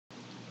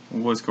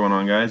What's going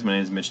on, guys? My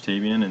name is Mitch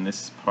Tavian, and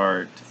this is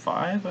part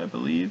 5, I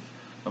believe,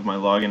 of my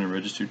login and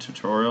register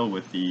tutorial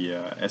with the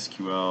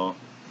SQL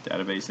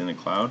database in the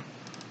cloud.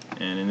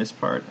 And in this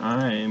part,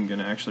 I am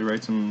going to actually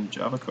write some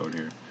Java code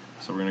here.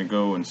 So we're going to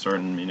go and start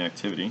in main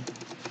activity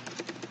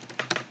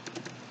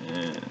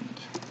and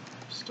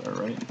start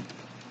writing.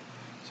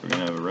 So we're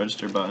going to have a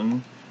register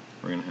button,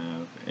 we're going to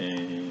have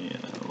a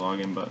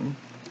login button,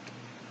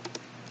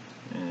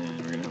 and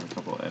we're going to have a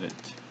couple edit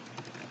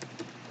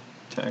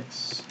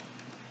texts.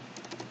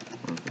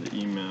 One for the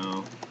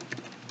email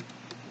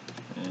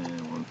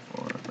and one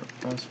for our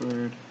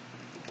password.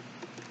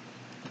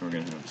 And we're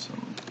going to have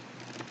some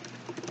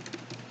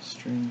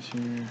strings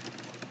here.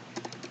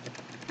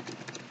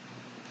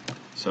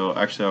 So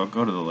actually I'll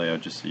go to the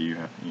layout just so you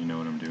know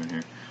what I'm doing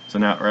here. So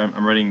now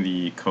I'm writing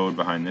the code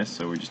behind this,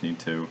 so we just need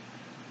to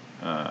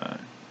have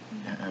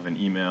an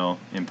email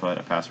input,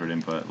 a password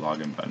input,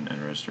 login button,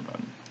 and a register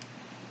button.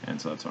 And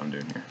so that's what I'm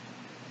doing here.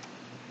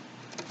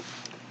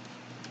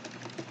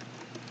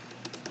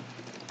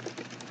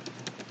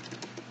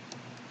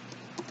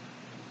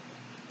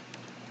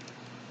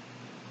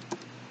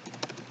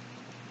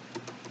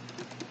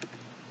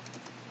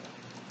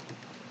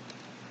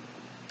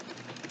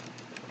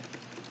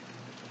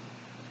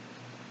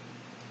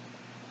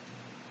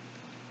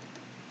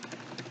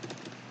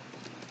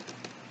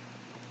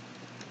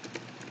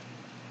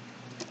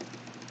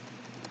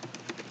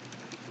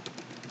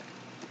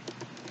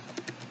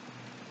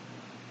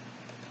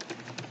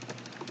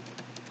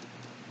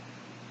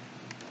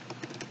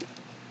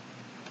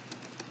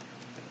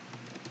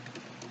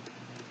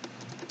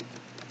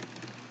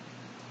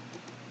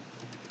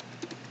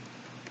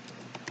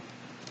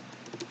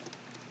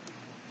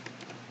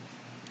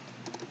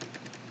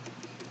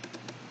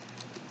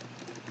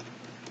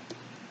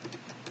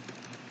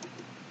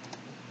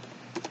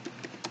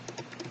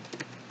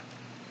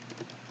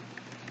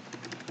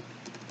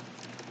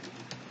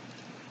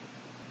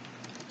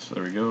 So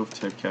there we go, I've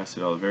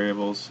typecasted all the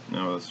variables.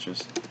 Now let's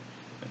just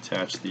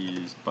attach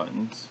these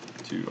buttons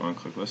to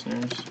on-click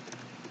listeners.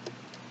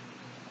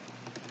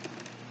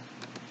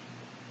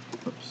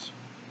 Oops.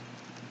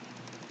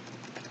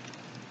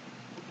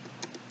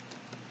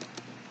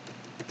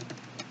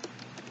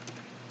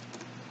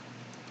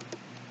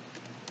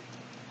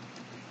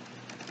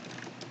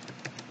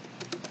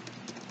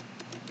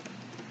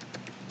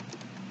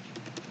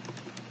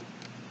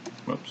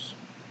 Whoops.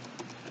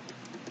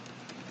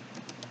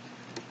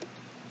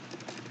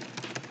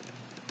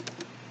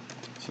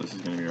 So this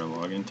is going to be our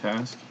login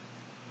task.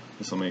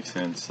 This will make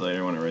sense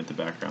later when I write the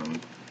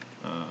background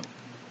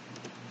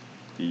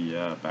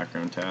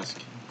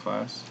task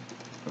class.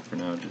 But for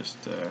now, just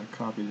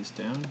copy this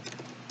down.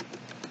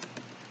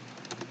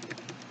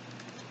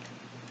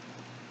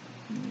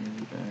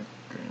 New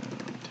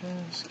background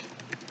task.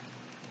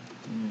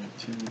 New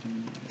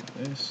activity.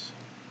 This.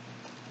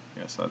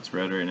 Yeah, so that's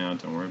red right now.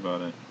 Don't worry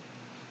about it.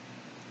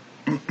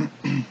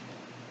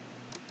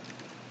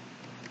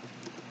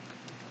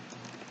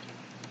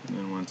 And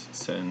then once it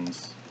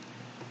sends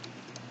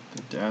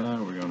the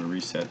data, we're going to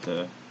reset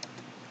the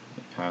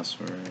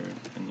password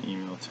and the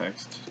email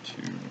text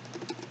to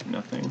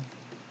nothing.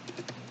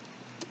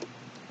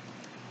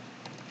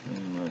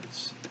 And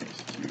let's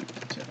execute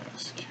the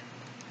task.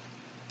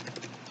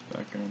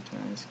 Background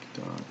task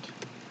dot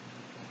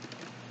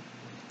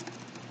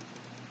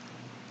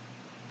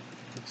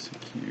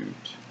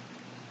execute.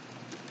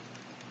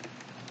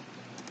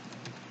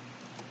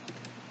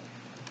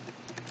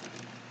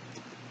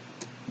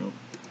 Nope.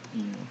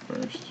 Email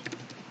first.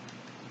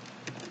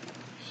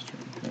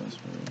 String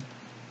password.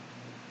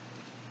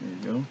 There you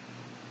go.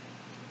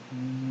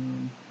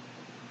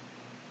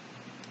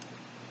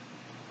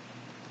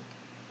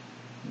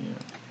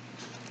 Yeah.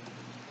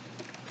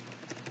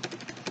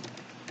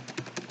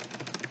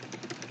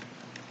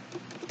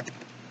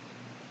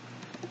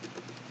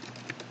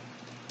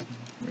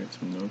 Write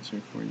some notes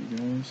here for you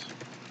guys.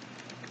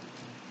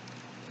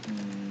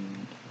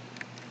 And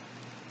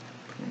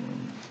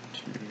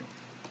prim2.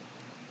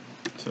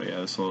 So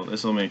yeah,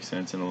 this will make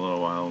sense in a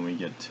little while when we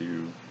get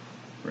to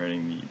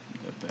writing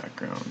the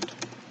background.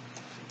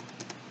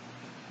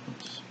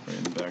 Oops,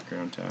 writing the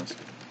background task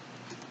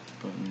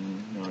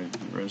button. Now we do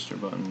the register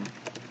button.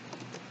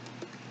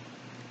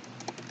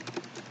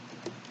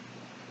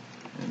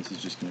 And this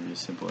is just going to be a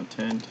simple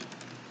intent.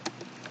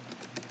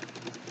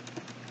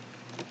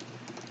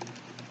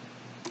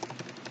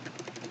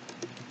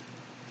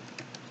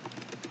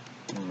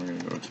 And we're going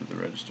to go to the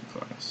register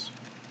class,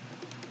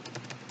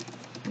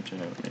 which I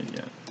haven't made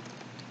yet.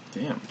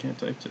 Damn, I can't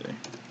type today.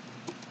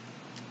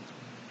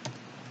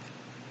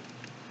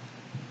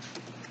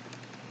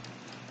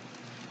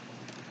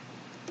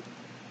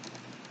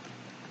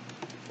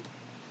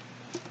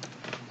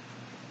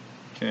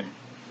 Okay,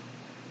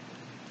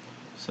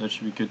 so that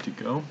should be good to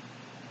go.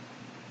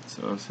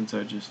 So since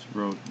I just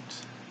wrote,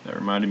 that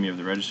reminded me of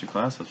the register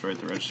class, let's write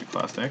the register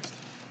class next.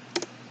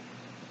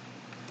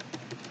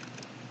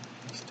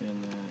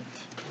 Extend that.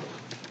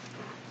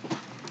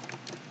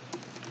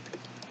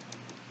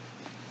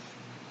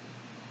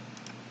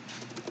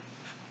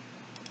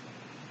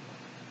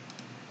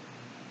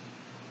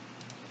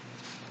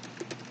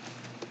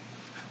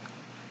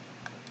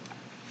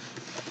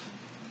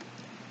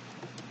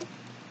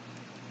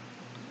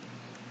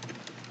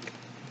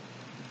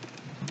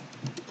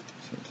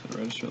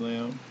 register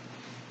layout.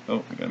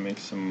 Oh, I gotta make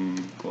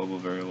some global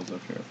variables up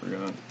here, I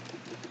forgot.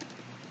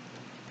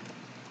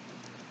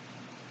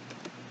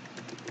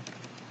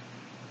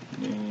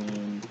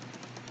 Name,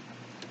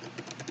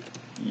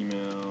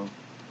 email,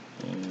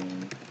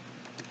 and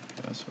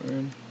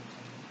password.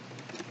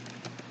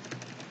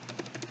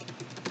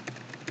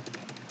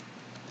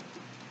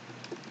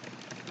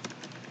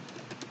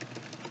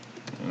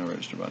 And a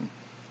register button.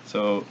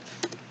 So,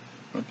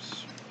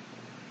 oops.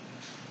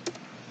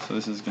 So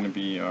this is going to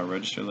be our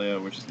register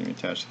layout, which is going to be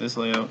attached to this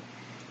layout,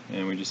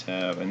 and we just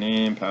have a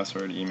name,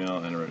 password, email,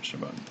 and a register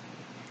button.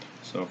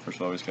 So first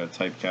of all, we just got to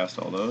typecast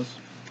all those.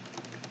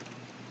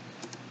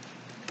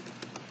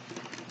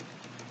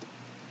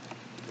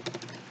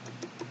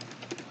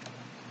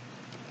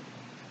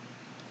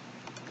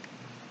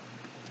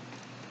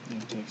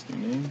 And text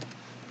new name,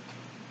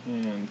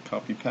 and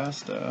copy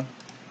pasta.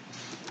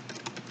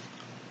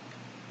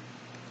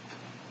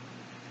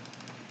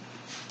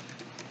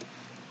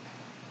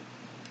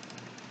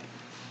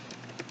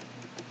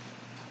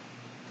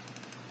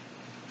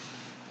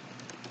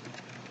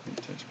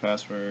 Text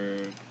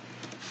password,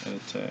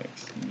 edit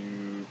text,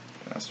 new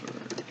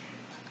password,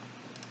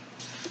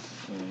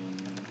 and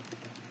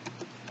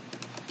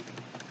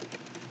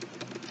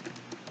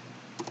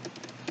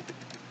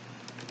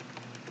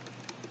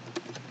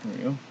there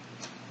we go.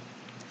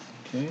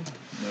 Okay,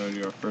 now we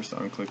do our first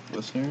on-click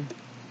listener,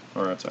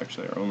 or that's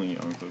actually our only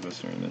on-click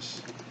listener in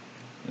this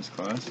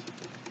class.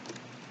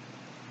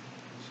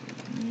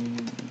 So name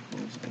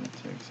equals edit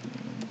text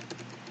name,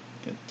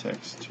 get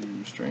text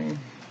to string.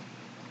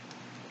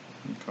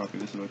 And copy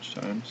this a bunch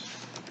of times.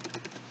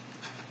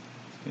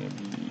 It's going to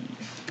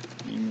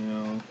be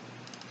email,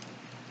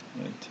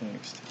 edit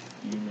text,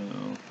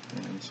 email,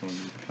 and some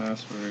of the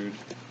password,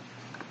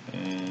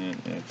 and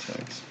edit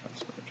text,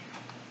 password.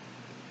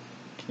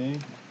 Okay,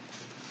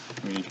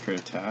 we need to create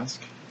a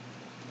task,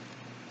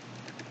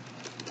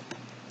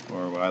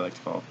 or what I like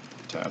to call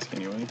task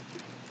anyway.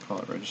 Call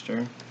it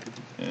register,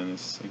 and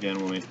this again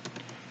will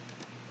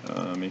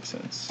make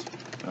sense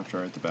after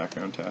I write the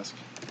background task.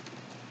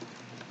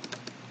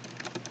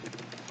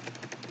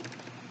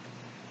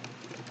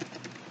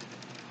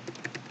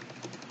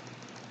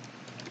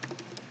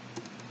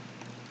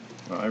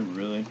 I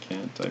really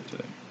can't type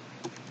today.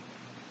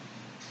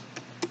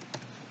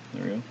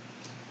 There we go.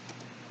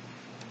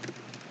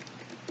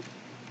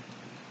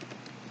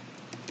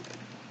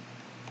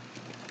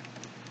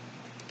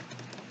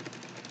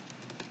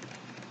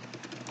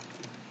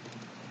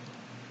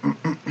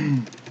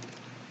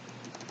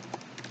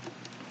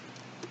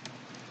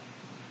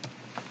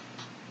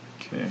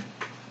 Okay,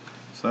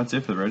 so that's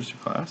it for the register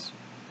class.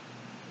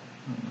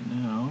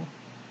 Now,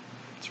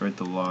 let's write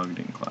the logged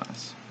in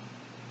class.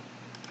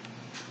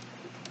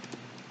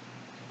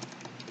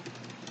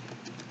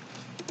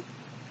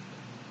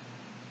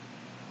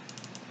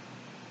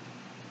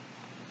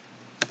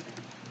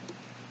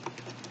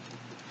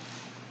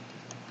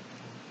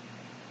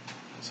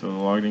 So the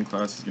logged in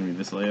class is going to be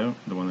this layout,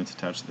 the one that's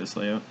attached to this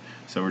layout.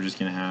 So we're just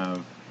going to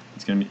have,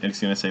 it's going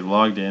to say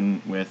logged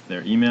in with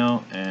their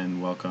email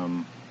and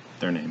welcome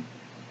their name.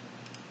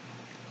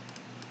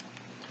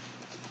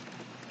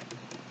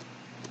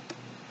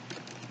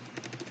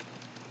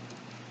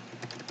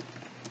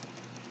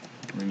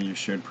 We're going to use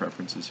shared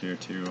preferences here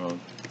too. I'll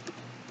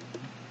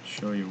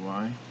show you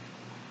why.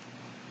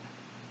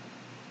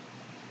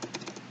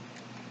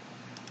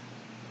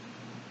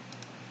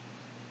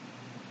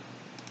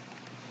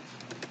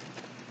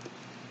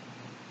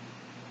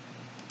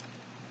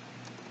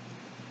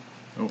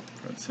 Oh,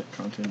 forgot to set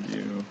content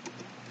view.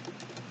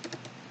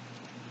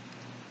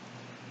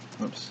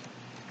 Oops.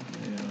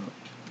 Layout.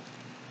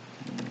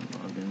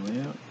 Login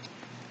layout.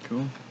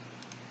 Cool.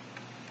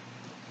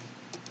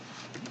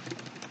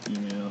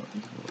 Email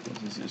equals.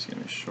 This is just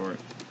going to be short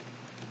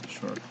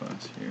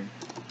class here.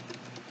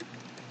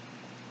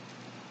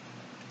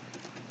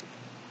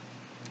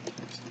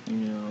 Text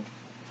email.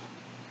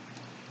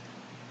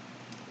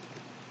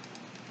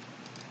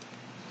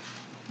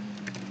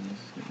 And this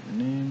is going to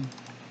be name.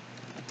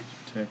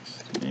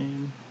 Text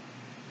name.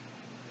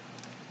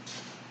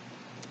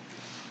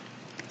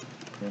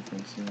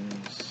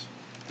 Preferences.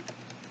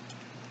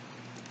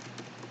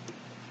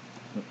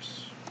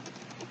 Oops.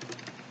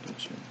 Get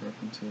shared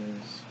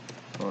preferences.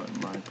 Call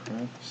it my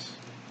prefs.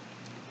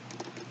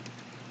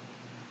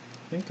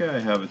 I think I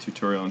have a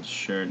tutorial on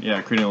shared.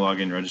 Yeah, creating a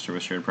login register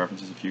with shared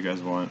preferences. If you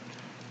guys want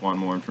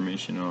more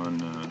information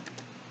on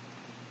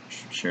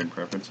shared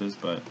preferences,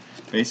 but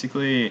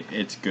basically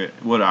it's good.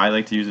 What I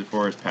like to use it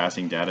for is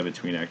passing data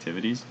between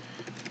activities,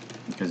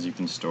 because you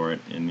can store it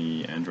in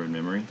the Android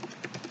memory,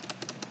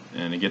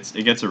 and it gets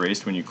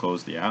erased when you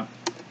close the app,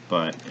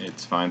 but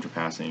it's fine for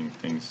passing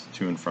things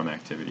to and from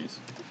activities,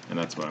 and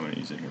that's what I'm going to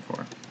use it here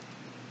for.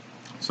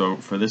 So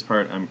for this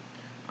part,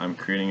 I'm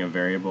creating a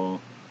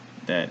variable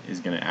that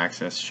is going to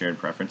access shared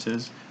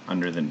preferences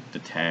under the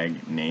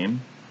tag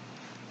name,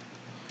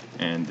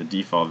 and the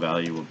default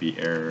value will be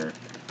error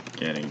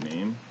getting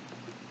name.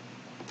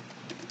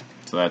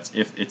 So that's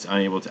if it's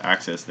unable to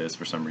access this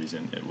for some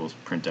reason, it will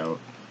print out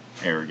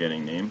error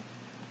getting name.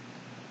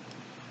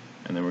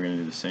 and then we're going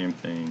to do the same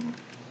thing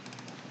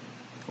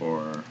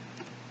for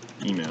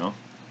email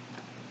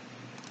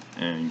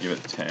and give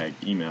it the tag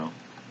email,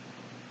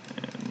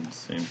 and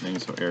same thing,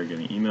 so error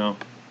getting email,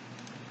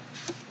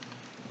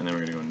 and then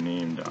we're going to go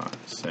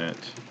name.set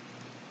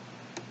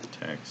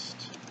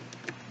text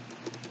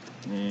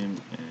name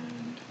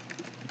and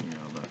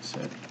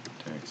email.set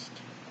text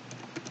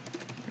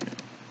email.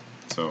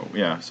 So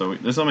yeah, so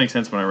this will make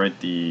sense when I write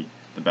the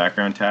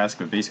background task,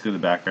 but basically the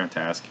background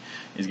task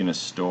is going to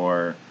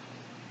store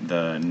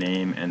the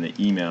name and the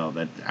email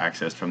that's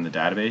accessed from the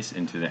database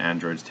into the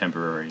Android's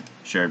temporary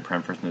shared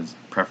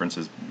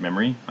preferences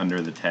memory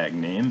under the tag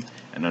name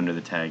and under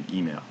the tag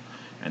email,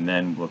 and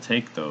then we'll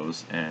take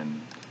those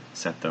and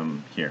set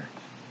them here.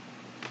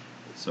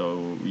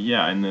 So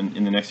yeah, and then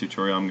in the next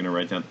tutorial I'm going to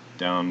write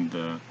down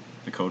the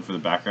code for the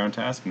background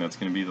task, and that's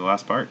going to be the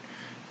last part,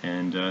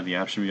 and the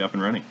app should be up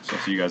and running. So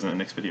I'll see you guys in the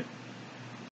next video.